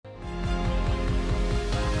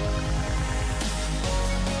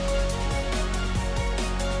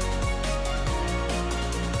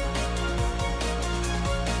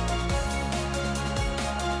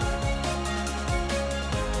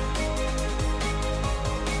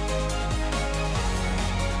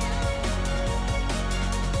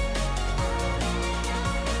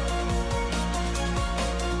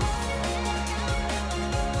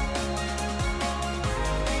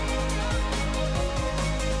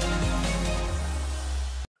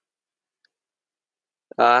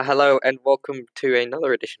Hello and welcome to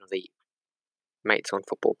another edition of the Mates on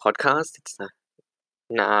Football podcast. It's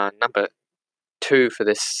number 2 for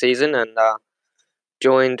this season, and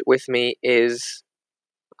joined with me is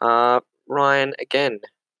Ryan again.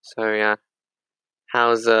 So,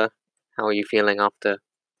 how are you feeling after?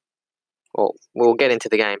 Well, we'll get into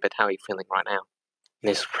the game, but how are you feeling right now in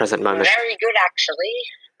this present moment? Very good, actually.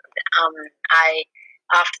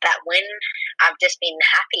 After that win, I've just been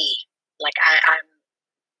happy. I'm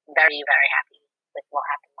very, very happy with what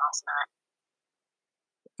happened last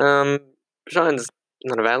night. Ryan's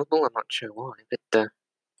not available. I'm not sure why, but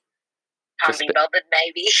Can't be bothered,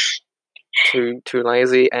 maybe. too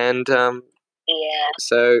lazy, and Yeah.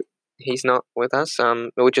 So he's not with us.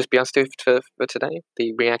 It will just be us two for today.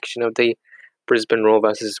 The reaction of the Brisbane Roar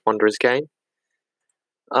versus Wanderers game.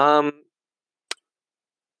 I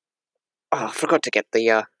forgot to get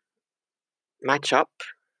the match up,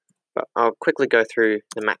 but I'll quickly go through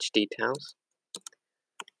the match details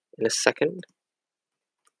in a second.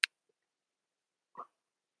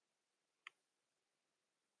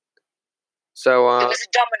 So it was a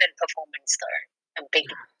dominant performance, though. A big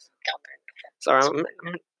dominant performance. Sorry,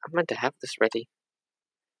 I'm meant to have this ready.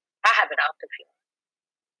 I have it up if you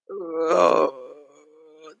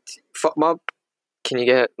want. Mob, can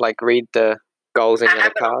you read the goals and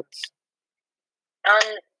yellow cards?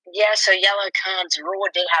 Yeah, so yellow cards, Raw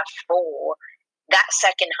did have 4. That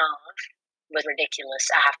second half was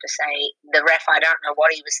ridiculous, I have to say. The ref, I don't know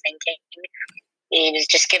what he was thinking. He was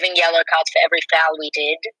just giving yellow cards for every foul we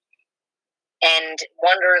did. And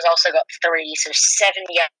Wanderers also got 3, so 7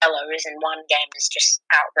 yellows in one game is just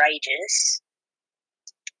outrageous.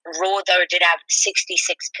 Raw, though, did have 66%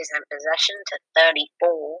 possession to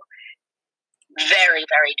 34. Very,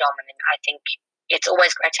 very dominant. I think it's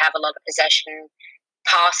always great to have a lot of possession.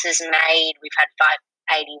 Passes made, we've had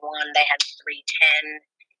 581, they had 310.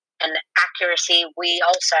 And accuracy, we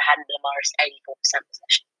also had the most, 84%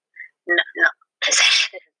 possession. Not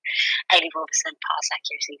possession. 84% pass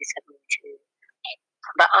accuracy to 72.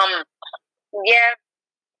 But yeah,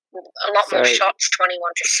 a lot more shots,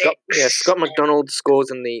 21 to 6. Scott McDonald scores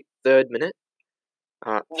in the 3rd minute.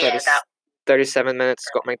 37 minutes,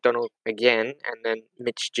 Scott McDonald again, and then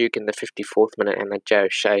Mitch Duke in the 54th minute, and then Joe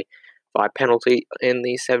Shea by penalty in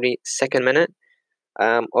the 72nd minute.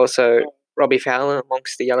 Also, Robbie Fowler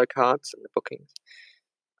amongst the yellow cards and the bookings.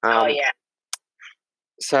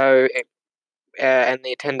 So, and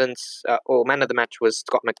the attendance, or man of the match was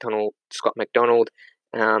Scott McDonald,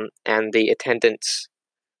 and the attendance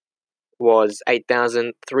was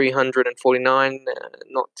 8,349.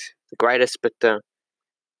 Not the greatest, but it's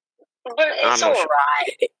all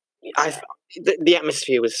right. The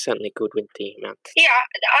atmosphere was certainly good with the amount. Yeah,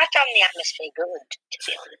 I found the atmosphere good, to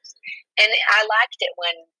be honest. And I liked it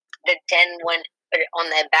when the 10 went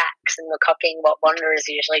on their backs and were copying what Wanderers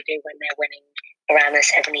usually do when they're winning around the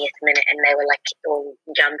 70th minute, and they were all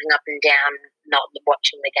jumping up and down, not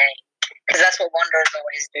watching the game. Because that's what Wanderers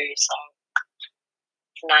always do, so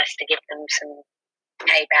it's nice to give them some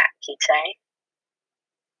payback, you'd say.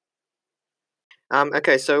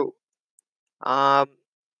 Okay, so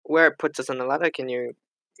where it puts us on the ladder, can you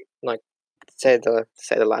say the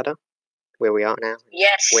ladder where we are now?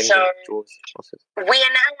 Yes, so we are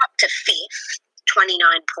now up to 5th,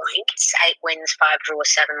 29 points, 8 wins, 5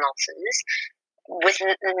 draws, 7 losses, with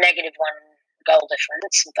negative 1 goal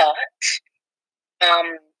difference. But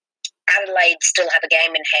Adelaide still have a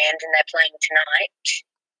game in hand, and they're playing tonight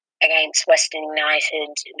against Western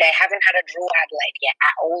United. They haven't had a draw, Adelaide, yet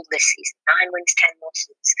at all this season. 9 wins, 10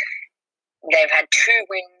 losses. They've had 2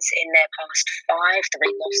 wins in their past 5, 3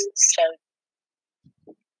 losses.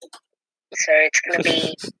 So it's going to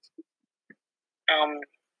be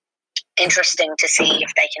interesting to see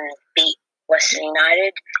if they can beat Western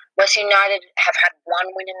United. Western United have had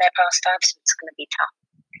 1 win in their past 5, so it's going to be tough.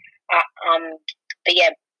 But yeah,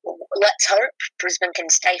 let's hope Brisbane can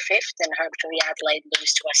stay 5th and hopefully Adelaide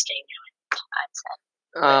lose to Western United, I'd say.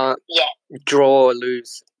 Draw or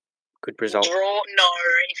lose. Good result. Draw, no,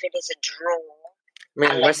 if it is a draw.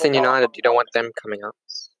 I mean, Western United, you don't want them coming up.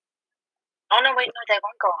 Oh, no, wait, no, they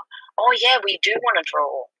won't go on. Oh, yeah, we do want to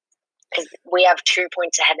draw. Because we have 2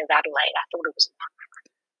 points ahead of Adelaide. I thought it was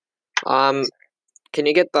 1. Can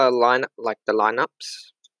you get the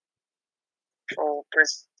lineups? For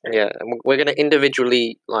Brisbane? Yeah, we're going to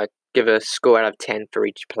individually, give a score out of 10 for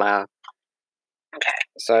each player. Okay.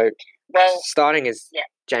 So, starting is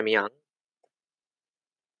Jamie Young.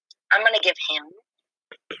 I'm going to give him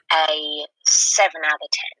a 7 out of 10.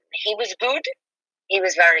 He was good. He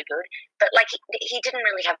was very good. But, he didn't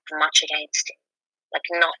really have much against him.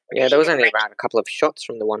 There was only around a couple of shots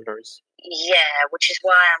from the Wanderers. Yeah, which is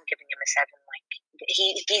why I'm giving him a 7. Like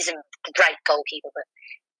he's a great goalkeeper, but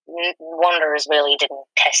Wanderers really didn't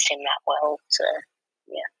test him that well. So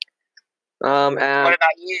yeah. What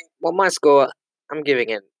about you? Well, my score, I'm giving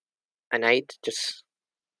it an 8. Just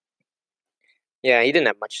he didn't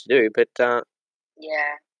have much to do, but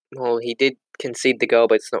Yeah. well, he did concede the goal,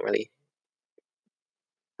 but it's not really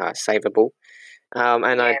savable.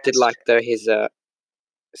 And I did like his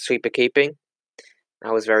sweeper keeping.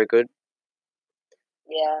 That was very good.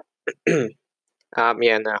 Yeah.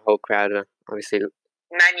 And the whole crowd obviously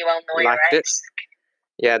Manuel Neuer liked it.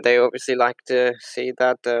 Yeah, they obviously like to see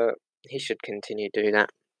that. He should continue doing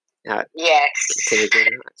that. Yes. Continue doing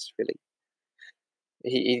that. That's really.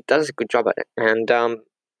 He does a good job at it, and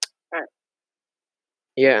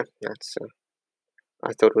yeah, that's.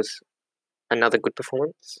 I thought it was another good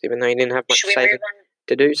performance, even though he didn't have much saving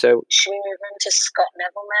to do. So should we move on to Scott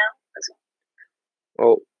Neville now?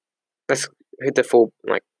 Well, let's hit the full.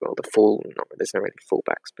 There's not really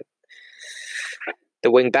fullbacks, but the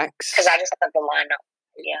wing backs. Because I just have the lineup.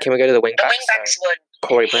 Yeah. Can we go to the wing backs? The wing backs were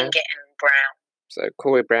Corey Brown and Brown. So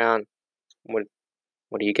Corey Brown, what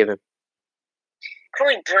do you give him?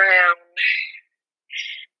 Corey Brown,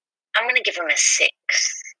 I'm going to give him a 6.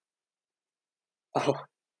 Oh.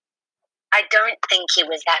 I don't think he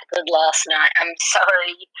was that good last night. I'm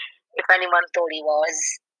sorry if anyone thought he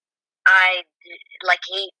was.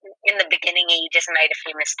 In the beginning, he just made a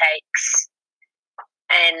few mistakes.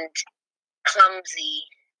 And clumsy,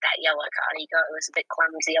 that yellow card he got, it was a bit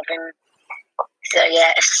clumsy of him. So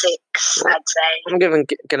yeah, a 6, I'd say. I'm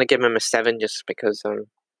gonna give him a 7 just because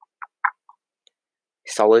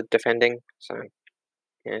solid defending. So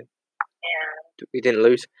yeah, we didn't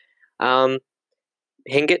lose. Hingett,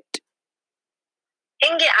 I'm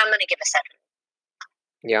gonna give a 7.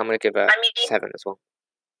 Yeah, I'm gonna give a 7 as well.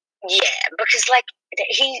 Yeah, because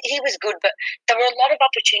he was good, but there were a lot of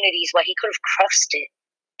opportunities where he could have crossed it,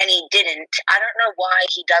 and he didn't. I don't know why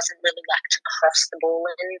he doesn't really like to cross the ball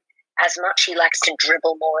in as much. He likes to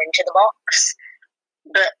dribble more into the box.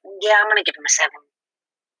 But yeah, I'm gonna give him a 7.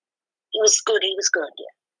 He was good.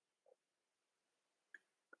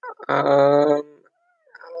 Yeah.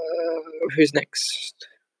 Who's next?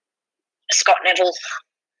 Scott Neville.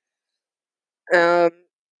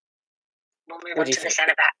 We'll move on to the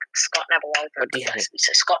centre back, Scott Neville. What do you think?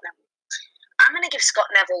 So Scott Neville. I'm going to give Scott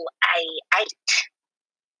Neville a 8.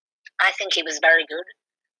 I think he was very good.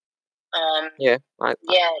 I'm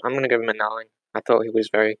going to give him a 9. I thought he was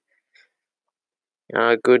very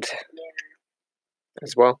good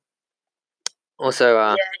as well. Also,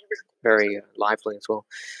 he was very lively as well.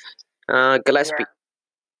 Gillespie.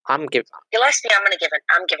 Gillespie, I'm giving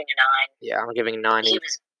a 9. Yeah, I'm giving a 9. He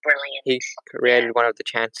was brilliant. He created one of the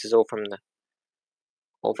chances all from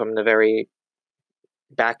the very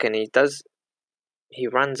back, and he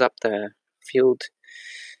runs up the field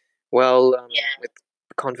well with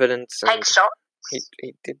confidence. Take shots.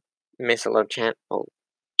 He did miss a lot of chance. Oh,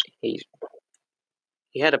 he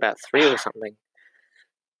had about 3 or something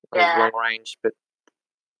of long range, but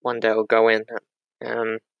one day will go in.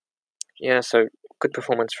 So good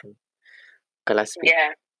performance from Gillespie.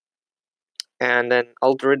 Yeah. And then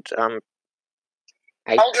Aldred,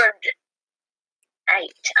 8. Aldred,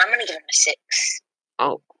 8. I'm going to give him a 6.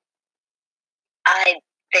 Oh. I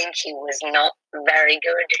think he was not very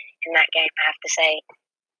good in that game, I have to say.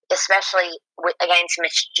 Especially against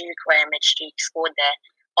Mitch Duke, where Mitch Duke scored there.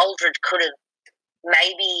 Aldred could have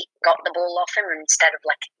maybe got the ball off him instead of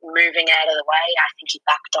moving out of the way. I think he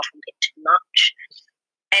backed off a bit too much.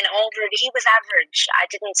 And Aldred, he was average. I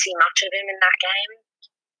didn't see much of him in that game.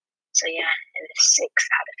 So yeah, it was 6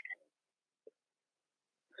 out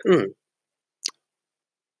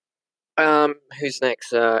of 10. Who's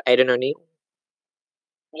next? Aidan O'Neill?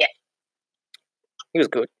 Yeah. He was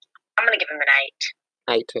good. I'm going to give him an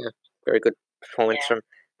 8. 8, yeah. Very good performance from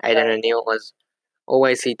Aidan O'Neill. As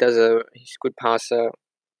always, he's a good passer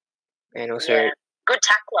and also good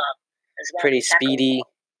tackler as well. Pretty speedy.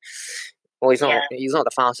 Well, he's not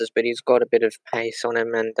the fastest, but he's got a bit of pace on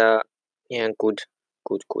him, and good.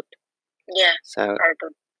 Yeah, so very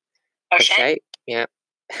good. O'Shea, yeah.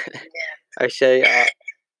 O'Shea, 9.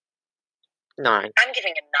 I'm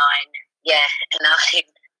giving him 9. Yeah, a 9.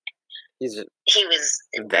 He was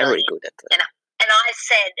very good at that. And I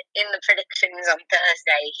said in the predictions on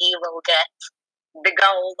Thursday he will get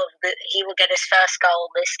he will get his first goal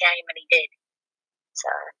this game, and he did. So,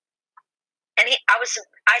 and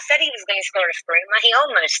I said he was going to score a screamer. He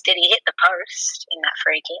almost did. He hit the post in that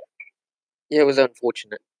free kick. Yeah, it was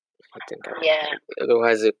unfortunate. I think.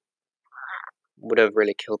 Otherwise, it would have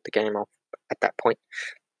really killed the game off at that point.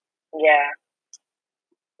 Yeah.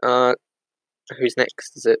 Who's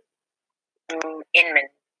next? Is it Inman.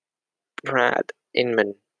 Brad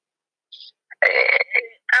Inman?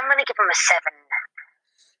 I'm going to give him a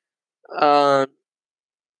 7.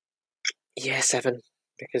 Yeah, 7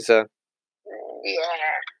 because Yeah,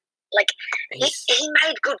 like he he's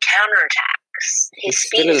made good counterattacks. he's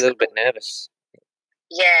still a little bit nervous.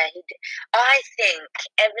 Yeah, I think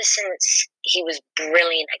ever since he was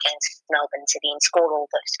brilliant against Melbourne City and scored all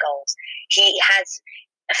those goals, he has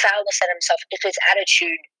Fowler said himself, if his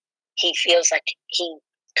attitude, he feels like he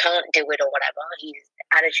can't do it or whatever, his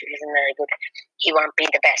attitude isn't very good, he won't be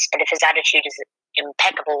the best. But if his attitude is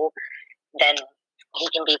impeccable, then he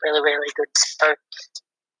can be really, really good. So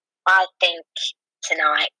I think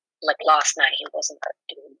tonight, like last night, he wasn't that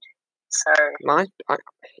good. So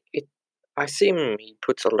I see him. He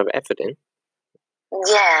puts a lot of effort in.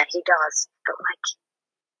 yeah, he does. But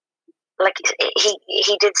like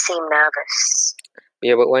he did seem nervous.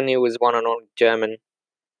 Yeah, but when he was 1-on-1 German,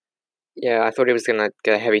 yeah, I thought he was gonna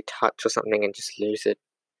get a heavy touch or something and just lose it.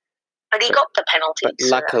 But he got the penalty. But so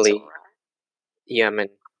luckily, that's all right. Yemen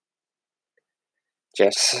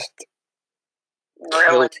just Ruined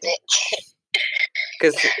killed him. it.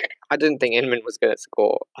 Because I didn't think Inman was going to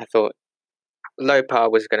score. I thought Lopa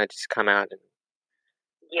was going to just come out and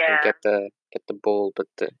get the ball, but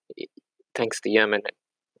thanks to Yemen,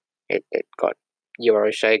 it got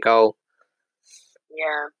Euroshay goal.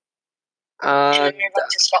 Yeah. Should we move on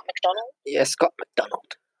to Scott McDonald? Yeah, Scott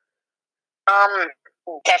McDonald.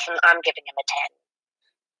 Definitely, I'm giving him a 10.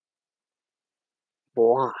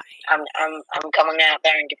 Why? I'm coming out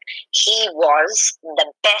there and he was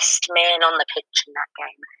the best man on the pitch in that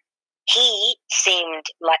game. He seemed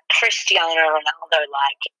like Cristiano Ronaldo,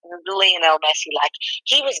 like Lionel Messi, like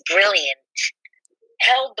he was brilliant.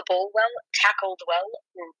 Held the ball well, tackled well,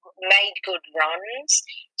 made good runs,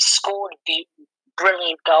 scored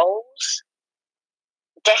brilliant goals.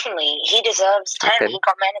 Definitely, he deserves 10. Okay. He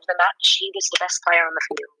got man of the match. He was the best player on the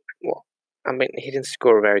field. Well, I mean, he didn't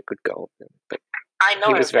score a very good goal, but I know,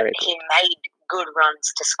 he was very he made good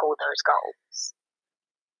runs to score those goals.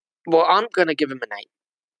 Well, I'm gonna give him an 8,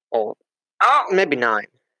 or maybe 9.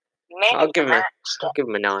 I'll give him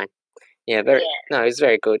a 9. Yeah, No, he's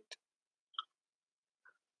very good.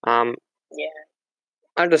 Yeah.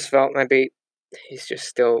 I just felt maybe he's just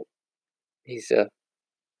still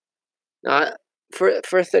for a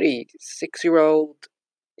 36-year-old,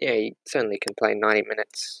 yeah, he certainly can play 90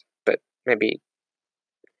 minutes, but maybe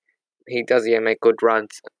he does make good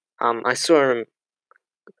runs. I saw him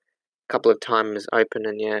a couple of times open,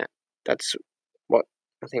 and yeah, that's what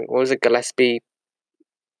I think. What was it? Gillespie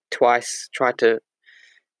twice tried to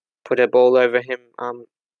put a ball over him.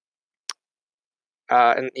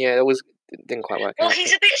 And yeah, it didn't quite work out. Well,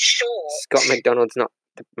 he's a bit short. Scott McDonald's not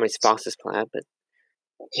the most fastest player, but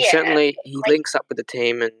he links up with the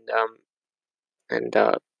team, and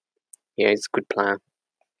yeah, he's a good player,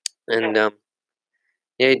 and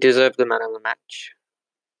yeah, he deserved the man of the match.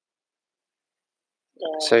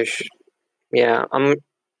 Yeah. So yeah,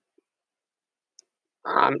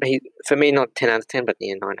 he for me not 10 out of 10, but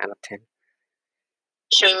yeah, 9 out of 10.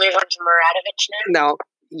 Should we move on to Muradovic now? No,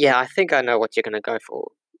 yeah, I think I know what you're gonna go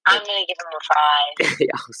for. I'm gonna give him a 5.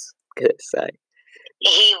 Yeah, I was gonna say.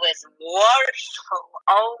 He was woeful.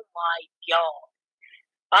 Oh my god.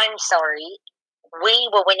 I'm sorry. We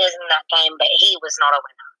were winners in that game, but he was not a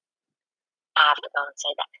winner. I have to go and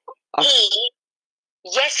say that.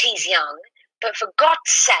 Yes, he's young, but for God's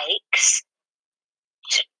sakes,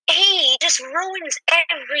 he just ruins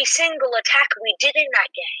every single attack we did in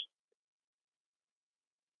that game.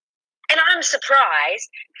 And I'm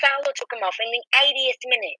surprised Fowler took him off in the 80th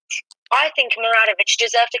minute. I think Muradovic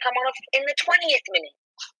deserved to come on in the 20th minute.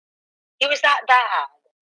 He was that bad.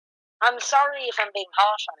 I'm sorry if I'm being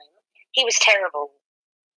harsh on him. He was terrible.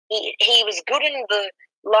 He was good in the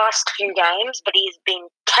last few games, but he's been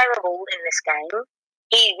terrible in this game.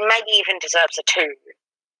 He maybe even deserves a 2,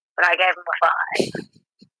 but I gave him a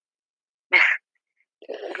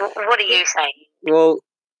 5. What are you saying? Well,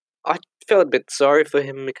 I felt a bit sorry for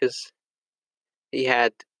him because he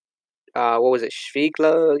had, what was it,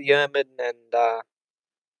 Schwiegler, Yerman, and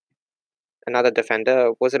another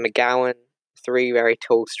defender. Was it McGowan? 3 very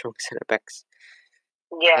tall, strong centre backs.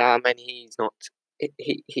 Yeah. And he's not.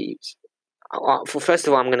 He's. First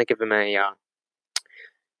of all, I'm going to give him a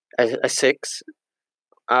 6.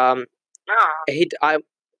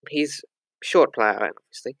 He's a short player,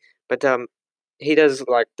 obviously, but he does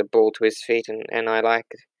like the ball to his feet, and I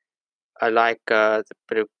like the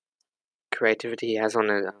bit of creativity he has on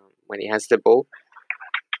it when he has the ball.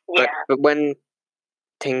 Yeah. But when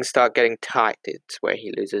things start getting tight, it's where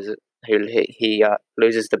he loses it. He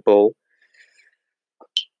loses the ball.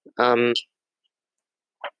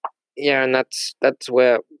 Yeah, and that's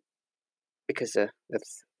where, because the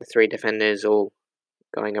three defenders all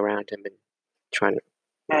going around him and trying to,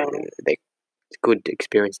 they're good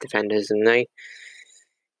experienced defenders, and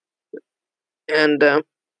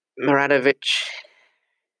Maradovic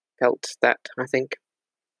felt that, I think,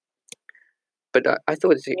 but I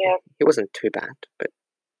thought he wasn't too bad, but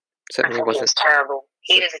certainly I thought wasn't. He was terrible.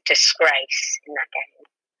 He was a disgrace in that game.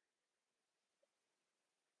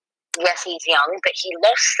 Yes, he's young, but he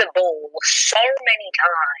lost the ball so many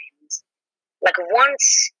times. Like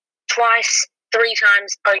once, twice, 3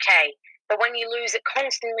 times, okay. But when you lose it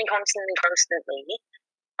constantly, I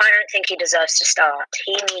don't think he deserves to start.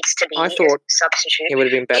 He needs to be I thought a substitute. He would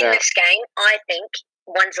have been better. In this game, I think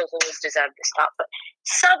Wenzel Hall's deserved to start. But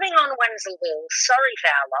subbing on Wenzel Hall, sorry,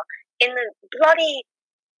 Fowler, in the bloody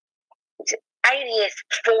 80th,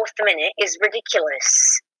 4th minute is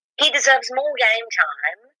ridiculous. He deserves more game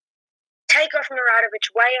time. Take off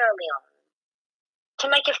Maradovic way early on. To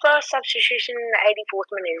make your first substitution in the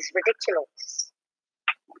 84th minute is ridiculous.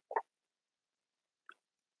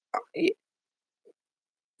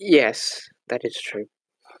 Yes, that is true.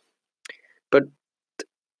 But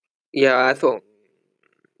yeah, I thought,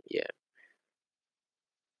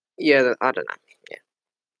 I don't know,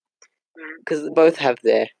 because both have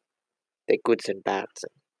their goods and bads.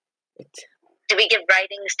 Do we give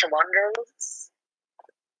ratings to Wanderers?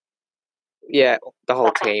 Yeah, the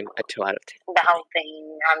whole team a 2 out of 10. The whole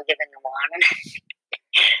team, I'm giving a 1.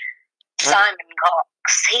 Simon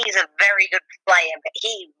Cox, he's a very good player, but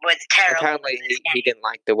he was terrible. Apparently, he didn't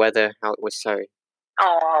like the weather, how it was so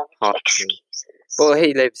hot. Excuses. Well,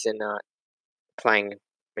 he lives in playing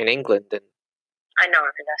in England and I know,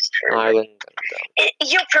 that's true. Ireland.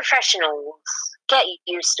 You're professionals. Get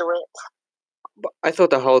used to it. But I thought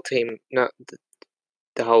the whole team,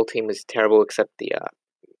 the whole team was terrible except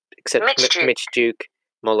Mitch Duke,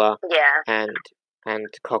 Muller, and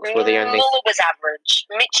Cox were the only. Muller was average.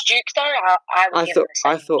 Mitch Duke, though, I thought he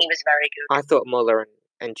was very good. I thought Muller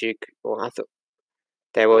and Duke. Well, I thought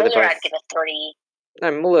they were Muller, the both. I'd give a 3.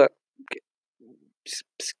 No, Muller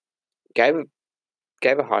gave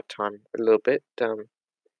a hard time a little bit.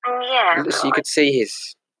 Yeah. So you could see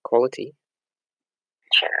his quality.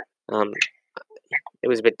 Sure. It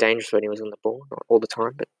was a bit dangerous when he was on the ball, not all the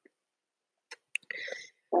time, but.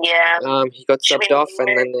 Yeah. He got subbed off,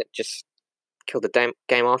 and then it just killed the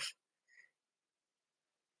game off.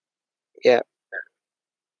 Yeah.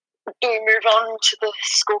 Do we move on to the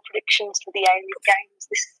score predictions for the A-League games?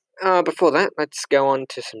 Before that, let's go on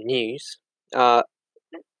to some news. Well,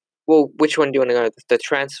 which one do you want to go? The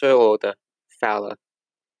transfer or the Fowler?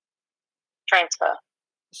 Transfer.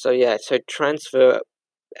 So transfer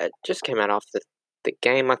just came out after the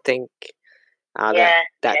game, I think. That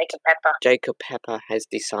Jacob Pepper has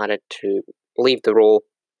decided to leave the Raw.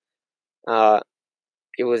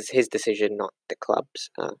 It was his decision, not the club's.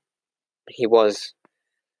 His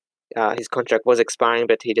contract was expiring,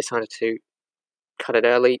 but he decided to cut it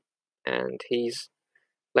early, and he's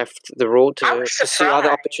left the Raw to pursue other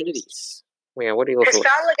opportunities. Yeah, what are your thoughts?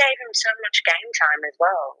 Because Fowler gave him so much game time as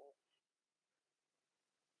well.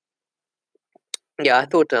 Yeah, I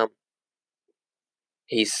thought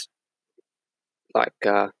he's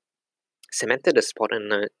cemented a spot in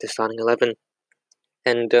the starting 11,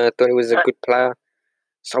 and thought he was a good player,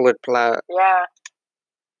 solid player. Yeah.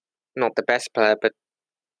 Not the best player, but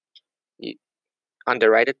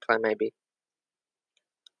underrated player maybe,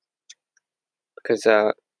 because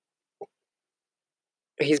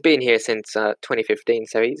he's been here since 2015,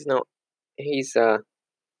 so he's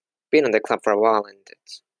been in the club for a while, and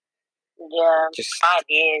it's just 5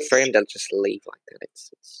 years for him to just leave like that.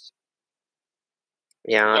 It's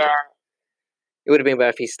it would have been better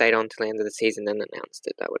if he stayed on till the end of the season and announced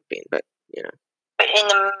it. That would have been, but But in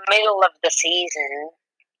the middle of the season,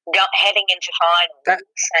 heading into finals,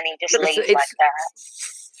 and he just leaves like that.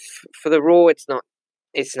 For the Raw, it's not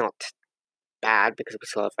bad because we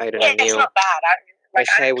still have Aidan O'Neill. It's not bad.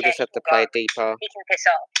 O'Shea will just have to play deeper. He can piss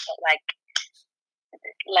off,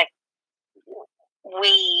 but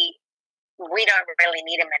we don't really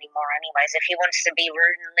need him anymore anyways. If he wants to be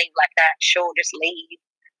rude and leave like that, sure, just leave.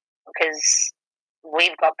 Because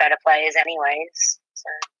we've got better players anyways. So,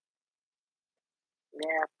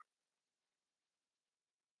 yeah.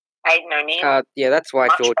 Aidan O'Neill. Yeah, that's why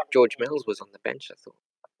George Mills was on the bench, I thought.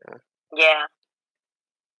 Yeah.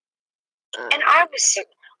 And I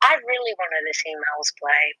really wanted to see Mills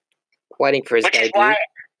play. Waiting for his debut.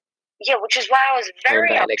 Which is why I was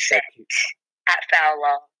very upset at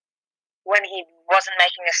Fowler when he wasn't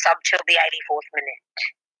making a sub till the 84th minute.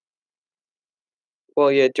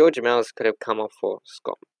 Well, yeah, George Mills could have come off for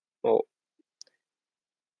Scott Well,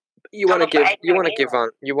 you want to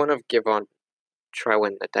give on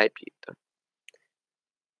Trowan the debut though.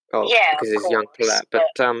 Oh, Yeah, because of he's young for course. that. But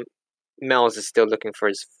Mel's is still looking for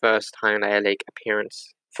his first home A-League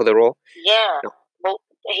appearance for the Raw. Yeah. No. Well,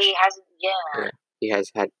 he hasn't. Yeah. He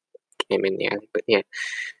has had game in the A-League, but yeah.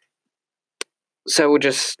 So we'll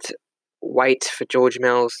just wait for George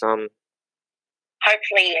Mills.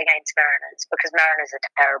 Hopefully against Mariners, because Mariners are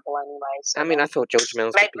terrible anyway. So I mean, I thought George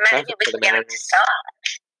Mills would be maybe perfect we for the can get him to Mariners. start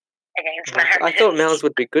against Mariners. I thought Mills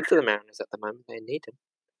would be good for the Mariners at the moment. They need him.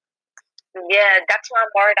 Yeah, that's why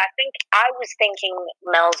I'm worried. I was thinking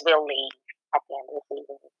Mel's will leave at the end of the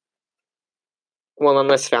season. Well,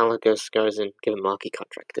 unless Fowler goes and give a marquee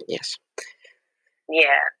contract, then yes.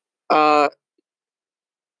 Yeah.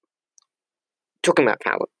 Talking about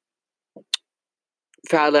Fowler.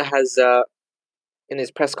 Fowler has, in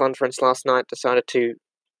his press conference last night, decided to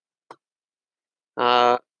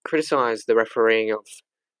criticise the refereeing of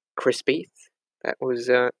Chris Beath, that was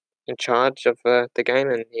in charge of the game,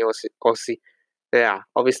 and he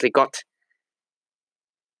obviously got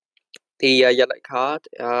the yellow card.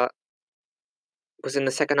 Was in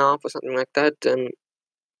the second half or something like that,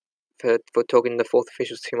 for talking to the fourth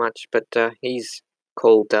officials too much. But he's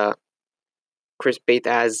called Chris Beath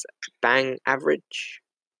as bang average.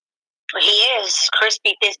 He is. Chris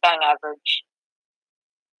Beath is bang average.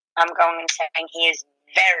 I'm going and saying he is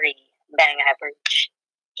very bang average.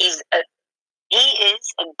 He is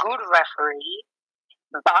a good referee,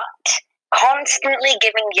 but constantly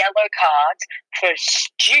giving yellow cards for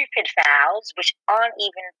stupid fouls, which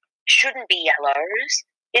shouldn't be yellows,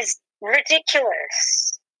 is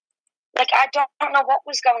ridiculous. Like, I don't know what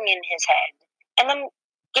was going in his head. And then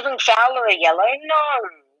giving Fowler a yellow? No.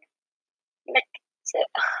 Like,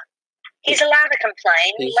 he's allowed to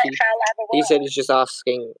complain. Let Fowler have a word. He said he's just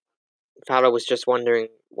asking. Fowler was just wondering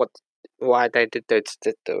why they did those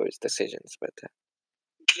decisions. But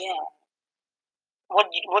yeah.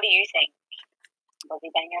 What do you think? Was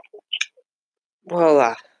he bang average?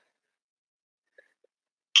 Well,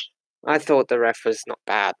 I thought the ref was not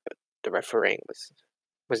bad, but the refereeing was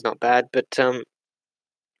not bad. But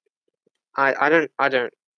I don't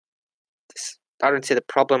see the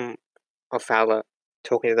problem of Fowler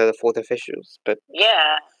talking to the fourth officials. But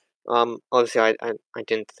yeah, obviously I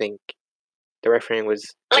didn't think the refereeing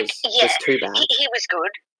was too bad. He was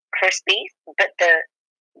good, crispy, but the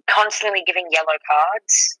constantly giving yellow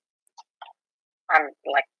cards, I'm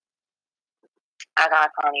like, I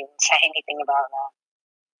can't even say anything about that.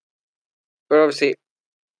 But obviously,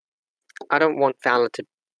 I don't want Fowler to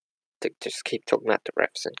just keep talking about the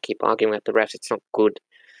refs and keep arguing about the refs. It's not good.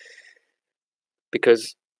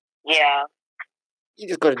 Because you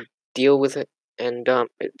just got to deal with it, and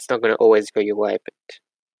it's not going to always go your way. But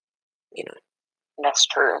that's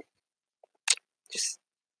true. Just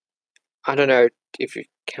I don't know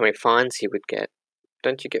how many fines he would get.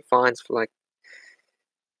 Don't you get fines for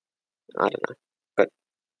I don't know, but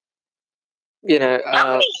how many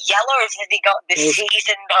yellows has he got this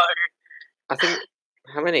season though? I think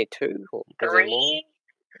how many? 2 or 3?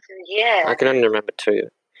 Yeah, I can only remember 2.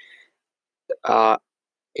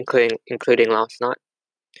 Including last night.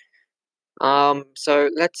 So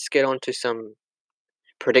let's get on to some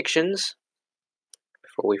predictions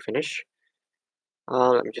before we finish.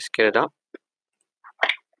 Let me just get it up.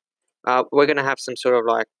 We're gonna have some sort of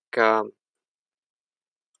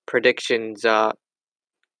predictions,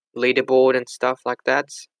 leaderboard and stuff like that.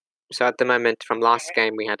 So at the moment, from last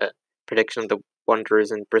game, we had a prediction of the Wanderers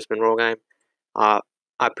and Brisbane Roar game. I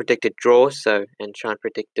predicted draw, and Sean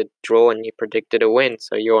predicted draw, and you predicted a win.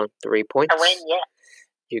 So you're on 3 points. A win, yeah.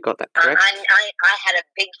 You got that correct. I had a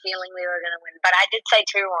big feeling we were going to win, but I did say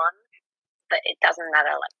 2-1. But it doesn't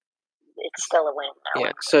matter. It's still a win.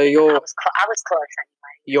 Yeah. So I was close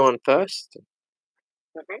anyway. You're on first.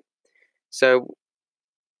 Mm-hmm. So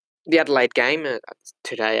the Adelaide game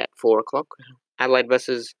today at 4:00. Adelaide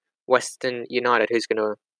versus Western United. Who's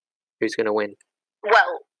gonna win?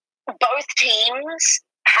 Well, both teams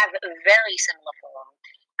have very similar form.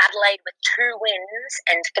 Adelaide with 2 wins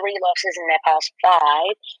and 3 losses in their past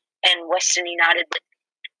 5, and Western United with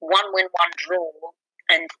 1 win, 1 draw,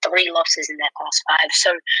 and 3 losses in their past 5.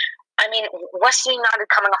 So, I mean, Western United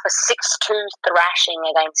coming off a 6-2 thrashing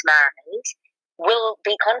against Mariners will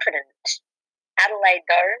be confident. Adelaide,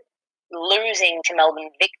 though, losing to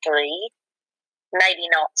Melbourne Victory, maybe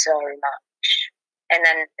not so much. And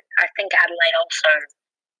then I think Adelaide also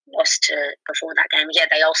lost before that game. Yeah,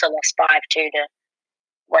 they also lost 5-2 to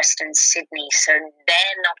Western Sydney, so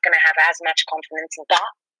they're not going to have as much confidence. But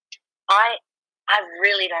I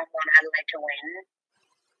really don't want Adelaide to win.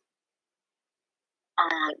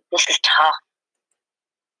 This is tough.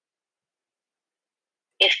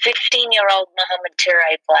 If 15-year-old Mohamed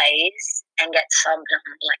Touré plays and gets subbed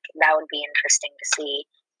on, that would be interesting to see.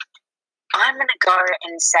 I'm going to go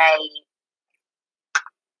and say,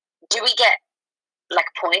 do we get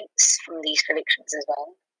points from these predictions as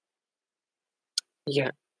well?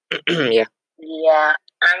 Yeah. Yeah. Yeah,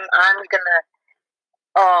 I'm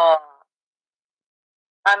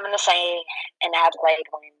gonna say an Adelaide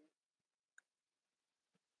win.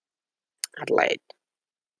 Adelaide.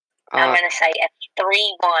 I'm gonna say a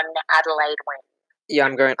 3-1 Adelaide win. Yeah,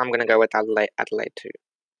 I'm gonna go with Adelaide too.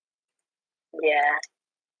 Yeah.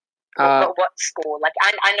 But what score?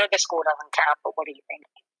 I know the score doesn't count, but what do you think?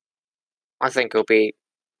 I think it'll be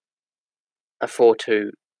a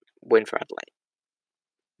 4-2 win for Adelaide.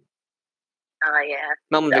 Oh yeah.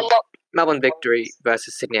 Melbourne Victory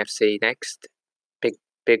versus Sydney FC next.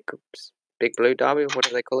 Big Blue Derby. What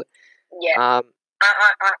do they call it? Yeah. I'm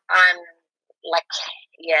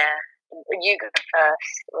yeah. You go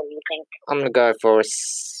first. What do you think? I'm gonna go for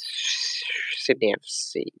Sydney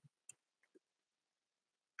FC.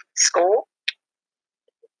 Score?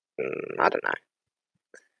 I don't know.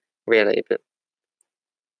 Really, but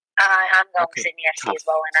I'm going Sydney FC as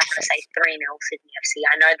well, and I'm going to say 3-0 Sydney FC.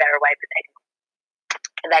 I know they're away, but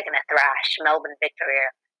they're going to thrash Melbourne Victory.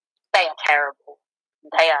 They are terrible.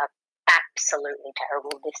 They are absolutely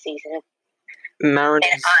terrible this season.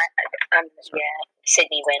 Mariners.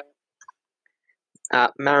 Sydney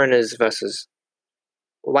win. Mariners versus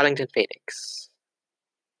Wellington Phoenix.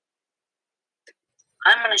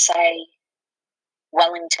 I'm going to say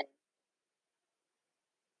Wellington.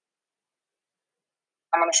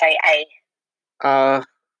 I'm going to say A. 3-1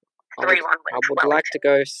 win. I would like to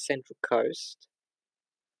go Central Coast,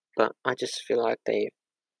 but I just feel like they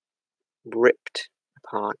ripped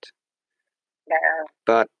apart. Yeah.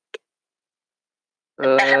 But they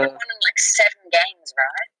haven't won in 7 games,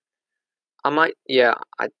 right?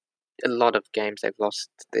 A lot of games they've lost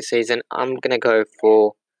this season. I'm gonna go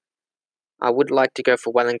I would like to go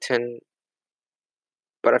for Wellington,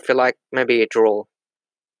 but I feel like maybe a draw.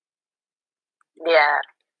 Yeah.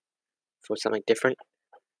 For something different.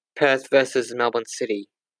 Perth versus Melbourne City.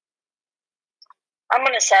 I'm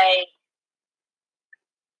gonna say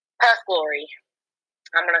Perth Glory.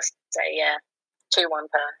 I'm gonna say 2-1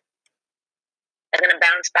 Perth. They're gonna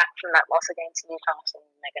bounce back from that loss against Newcastle,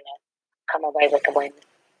 and they're gonna come away with a win.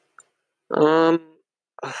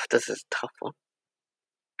 This is a tough one.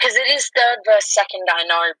 Because it is third versus second, I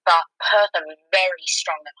know, but Perth are very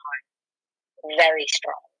strong at home. Very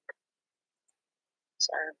strong.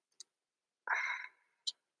 So.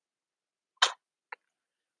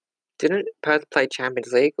 Didn't Perth play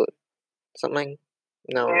Champions League or something?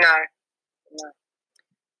 No. No.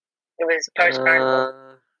 It was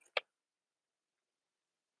postponed.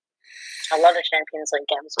 A lot of Champions League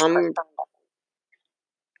games were postponed.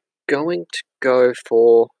 Going to go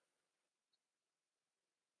for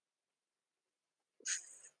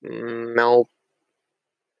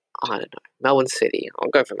I don't know. Melbourne City. I'll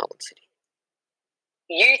go for Melbourne City.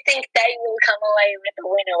 You think they will come away with the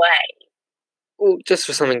win away? Well, just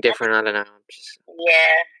for something different. I don't know.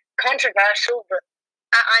 Yeah, controversial, but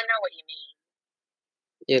I know what you mean.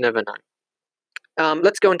 You never know.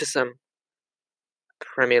 Let's go into some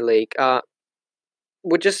Premier League.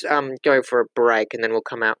 We'll just go for a break and then we'll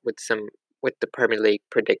come out with the Premier League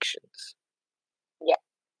predictions. Yeah.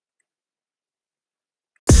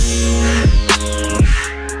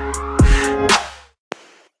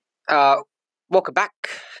 Welcome back.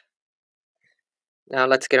 Now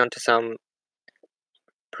let's get on to some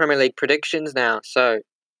Premier League predictions now. So,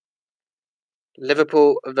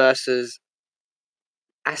 Liverpool versus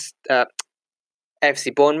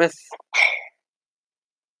FC Bournemouth.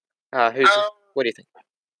 What do you think?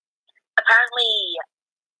 Apparently,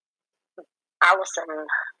 Alisson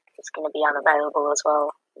is going to be unavailable as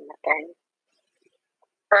well in that game.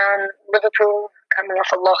 Liverpool coming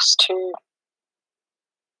off a loss to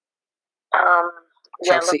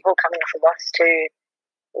Chelsea. Liverpool coming off a loss to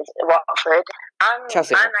Watford. I'm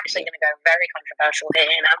actually going to go very controversial here,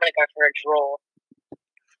 and I'm going to go for a draw.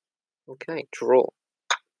 Okay, draw.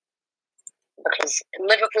 Because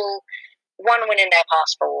Liverpool, 1 win in their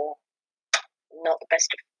past 4, not the best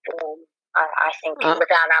of form. I think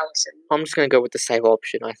without Alisson. I'm just going to go with the safe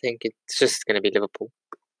option. I think it's just going to be Liverpool.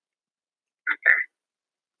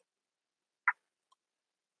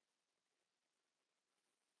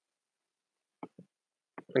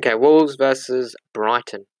 Okay, Wolves versus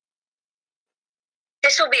Brighton.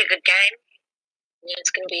 This will be a good game. Yeah, it's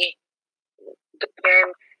going to be a good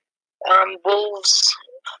game. Wolves,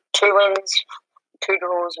 2 wins, 2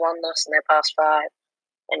 draws, 1 loss in their past 5.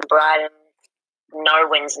 And Brighton, no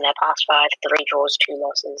wins in their past 5, 3 draws, 2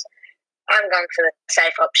 losses. I'm going for the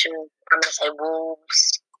safe option. I'm going to say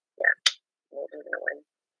Wolves. Yeah, Wolves are going to win.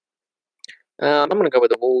 I'm going to go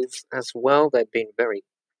with the Wolves as well. They've been very,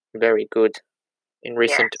 very good in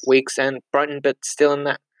recent weeks, and Brighton, but still in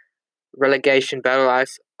that relegation battle. I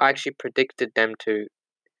actually predicted them to,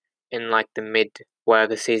 in like the mid where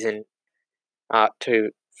the season,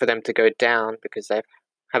 for them to go down because they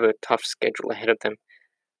have a tough schedule ahead of them.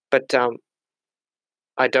 But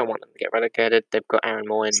I don't want them to get relegated. They've got Aaron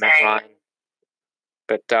Moore and Matt Ryan.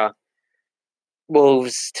 But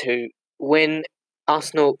Wolves to win.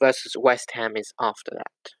 Arsenal versus West Ham is after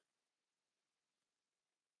that.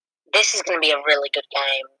 This is going to be a really good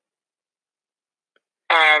game.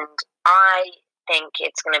 And I think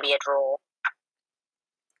it's going to be a draw.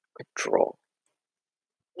 A draw.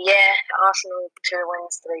 Yeah, Arsenal 2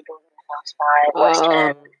 wins, 3 draws in the past 5. West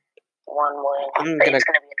Ham 1 win. It's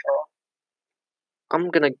going to be a draw. I'm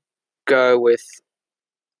going to go with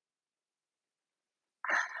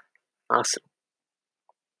Arsenal.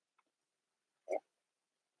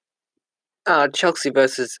 Chelsea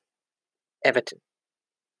versus Everton.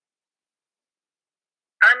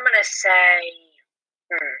 I'm going to say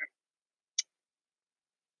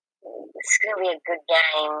it's going to be a good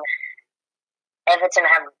game. Everton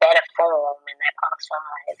have better form in their past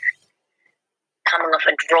 5. Coming off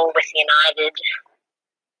a draw with United,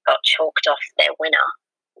 got chalked off their winner.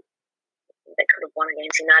 They could have won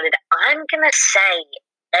against United. I'm going to say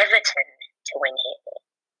Everton to win here.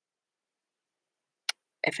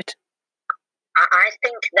 Everton? I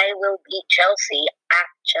think they will beat Chelsea at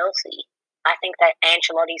Chelsea. I think that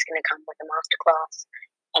Ancelotti's going to come with a masterclass,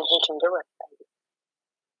 and he can do it.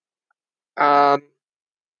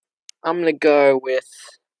 I'm going to go with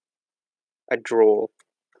a draw.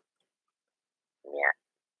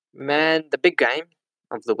 Yeah. The big game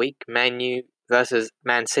of the week, Man U versus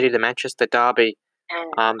Man City, the Manchester derby.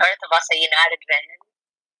 And both of us are United fans.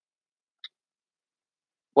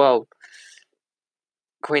 Well,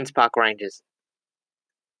 Queen's Park Rangers.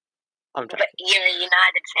 I'm joking. But you're a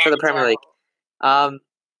United fan for the Premier League.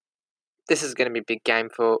 This is going to be a big game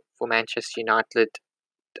for Manchester United.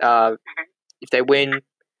 If they win,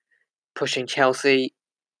 pushing Chelsea,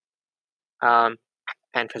 and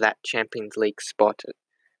for that Champions League spot.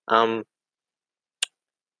 And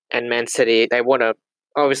Man City, they want to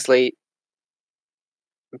obviously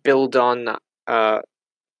build on,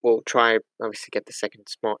 try obviously get the second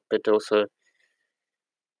spot, but also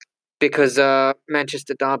because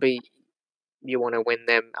Manchester derby, you want to win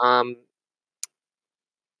them.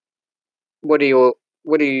 What do you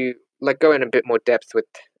like? Go in a bit more depth with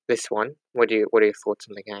this one. What are your thoughts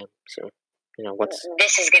on the game? So,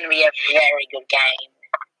 This is going to be a very good game.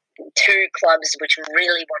 2 clubs which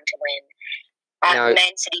really want to win.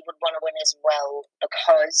 Man City would want to win as well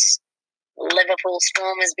because Liverpool's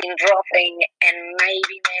form has been dropping, and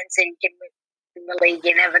maybe Man City can win the league.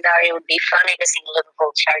 You never know. It would be funny to see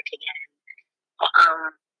Liverpool choke again.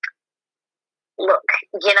 Look,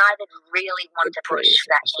 United really want to push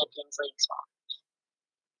that Champions League spot.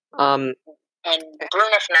 And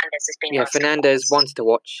Bruno Fernandes has been. Yeah, Fernandes wants to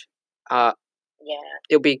watch.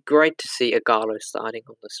 It'll be great to see Ighalo starting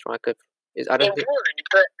on the striker. It would,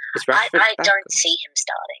 but I don't see him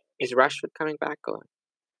starting. Is Rashford coming back, or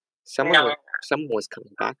someone was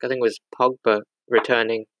coming back? I think it was Pogba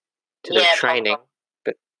returning to the training, Pogba.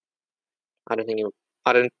 But I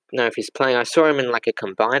don't know if he's playing. I saw him in like a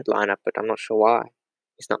combined lineup, but I'm not sure why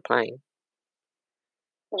he's not playing.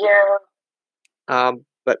 Yeah.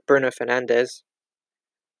 But Bruno Fernandes,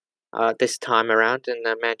 this time around in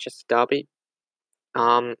the Manchester derby,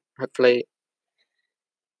 hopefully,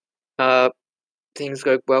 things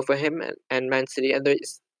go well for him and Man City. And do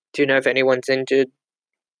you know if anyone's injured?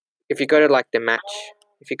 If you go to like the match,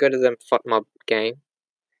 if you go to the FOTMOB game,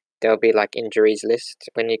 there'll be like injuries list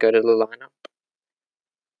when you go to the lineup.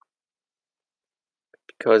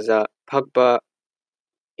 Because Pogba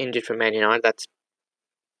injured for Man United.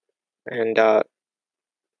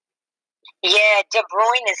 Yeah, De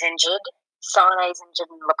Bruyne is injured. Sané's injured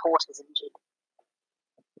and Laporte is injured.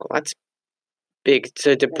 Well, that's big.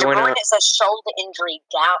 So De Bruyne is a shoulder injury,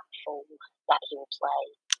 doubtful that he will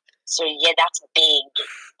play. So yeah, that's big.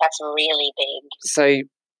 That's really big. So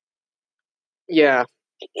yeah,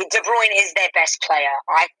 De Bruyne is their best player.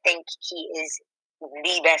 I think he is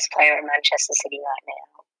the best player in Manchester City right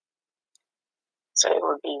now. So it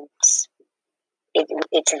would be.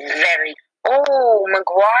 It's very. Oh,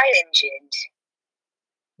 Maguire injured.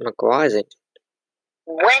 Maguire's injured.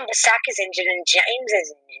 When Saka's injured and James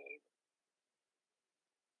is injured.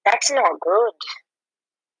 That's not good.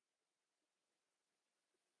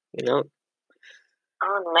 You know,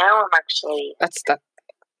 Oh, now I'm actually. that's not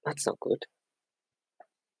good.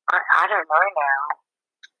 I don't know now.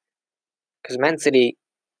 Because Man City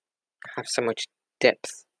have so much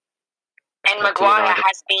depth. And compared to Maguire United.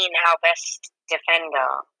 has been our best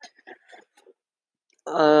defender.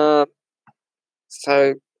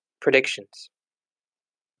 So predictions.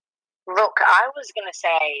 Look, I was going to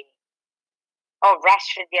say. Oh,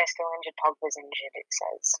 Rashford, yes, still injured. Pogba's injured, it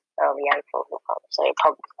says. Early April. So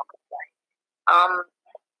Pogba's not going to play.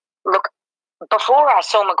 Look, before I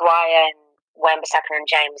saw Maguire and Wan-Bissaka and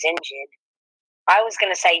James injured, I was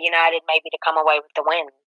going to say United maybe to come away with the win.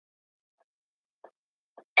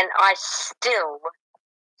 And I still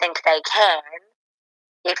think they can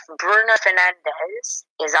if Bruno Fernandes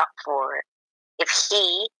is up for it. If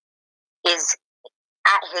he is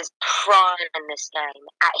at his prime in this game,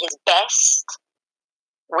 at his best,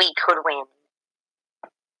 we could win.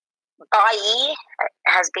 Bailly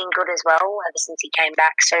has been good as well ever since he came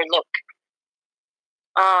back. So look,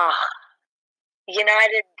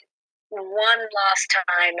 United won last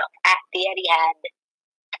time at the Etihad.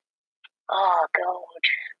 Oh God,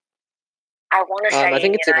 I want to say I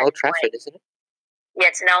think it's in United Old Trafford, win. isn't it? Yeah,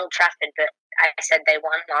 it's in Old Trafford, but I said they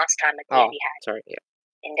won last time at the Etihad Sorry, yeah.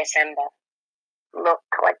 in December. Look,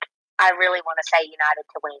 I really want to say United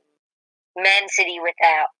to win. Man City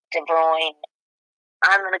without De Bruyne.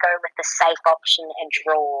 I'm going to go with the safe option and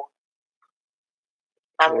draw.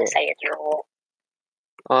 I'm going to say a draw.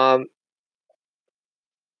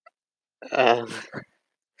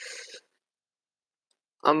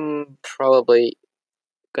 I'm probably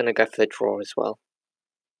gonna go for the draw as well.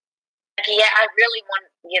 Yeah, I really want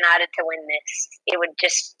United to win this. It would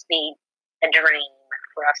just be a dream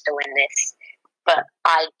for us to win this, but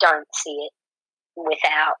I don't see it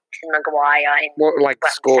without Maguire. And What, like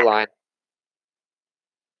scoreline?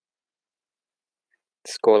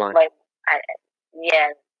 Scoreline. Like,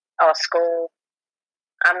 yeah. Oh, score.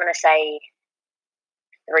 I'm gonna say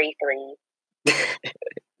 3-3.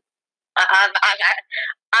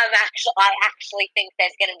 I actually think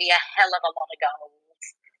there's going to be a hell of a lot of goals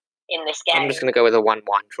in this game. I'm just going to go with a 1-1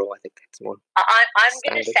 draw. I think that's more. I'm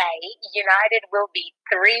going to say United will be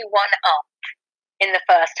 3-1 up in the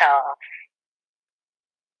first half.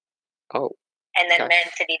 Oh. And then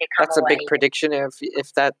Man City to come That's away. a big prediction.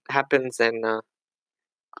 If that happens, then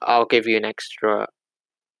I'll give you an extra.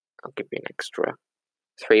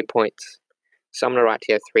 3 points. So I'm going to write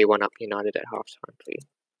here 3-1 up United at halftime, please.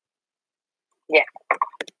 Yeah.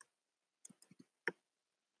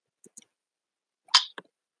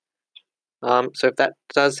 So if that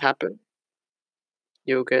does happen,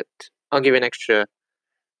 I'll give you an extra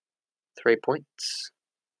 3 points.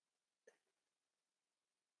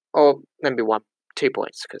 Or maybe 2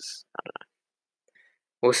 points, because I don't know.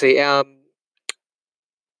 We'll see.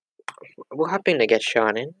 We're hoping to get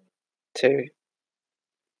Sean in too.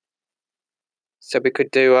 So we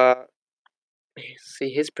could do see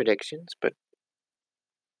his predictions, but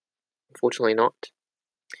unfortunately not.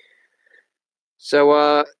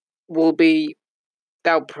 So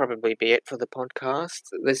that'll probably be it for the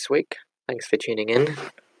podcast this week. Thanks for tuning in.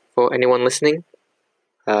 For anyone listening,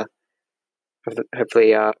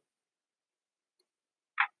 hopefully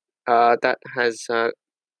that has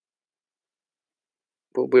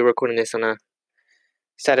we'll be recording this on a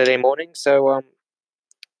Saturday morning. So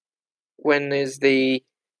when is that?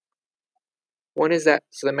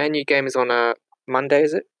 So the Man U game is on a Monday,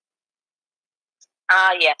 is it?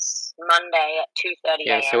 Yes, Monday at 2:30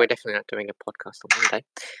 Yeah, a.m. so we're definitely not doing a podcast on Monday.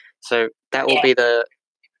 So that will be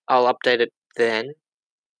I'll update it then,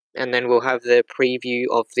 and then we'll have the preview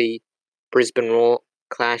of the Brisbane Roar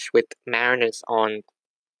clash with Mariners on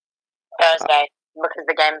Thursday, because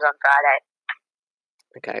the game's on Friday.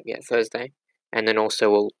 Okay, yeah, Thursday, and then also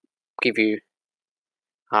we'll give you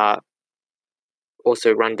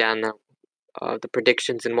also run down the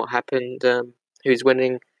predictions and what happened, who's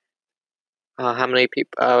winning, how many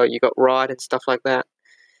people you got right and stuff like that.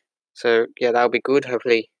 So yeah, that'll be good.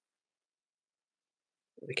 Hopefully,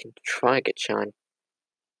 we can try and get Sean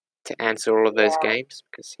to answer all of those games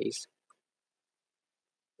because he's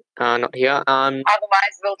not here.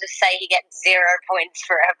 Otherwise, we'll just say he gets 0 points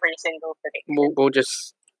for every single prediction.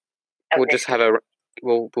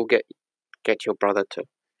 We'll get your brother to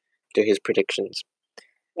do his predictions.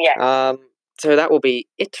 Yeah. So that will be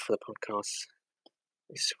it for the podcast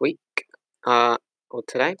this week, or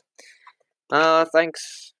today.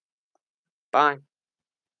 Thanks. Bye.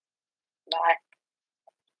 Bye.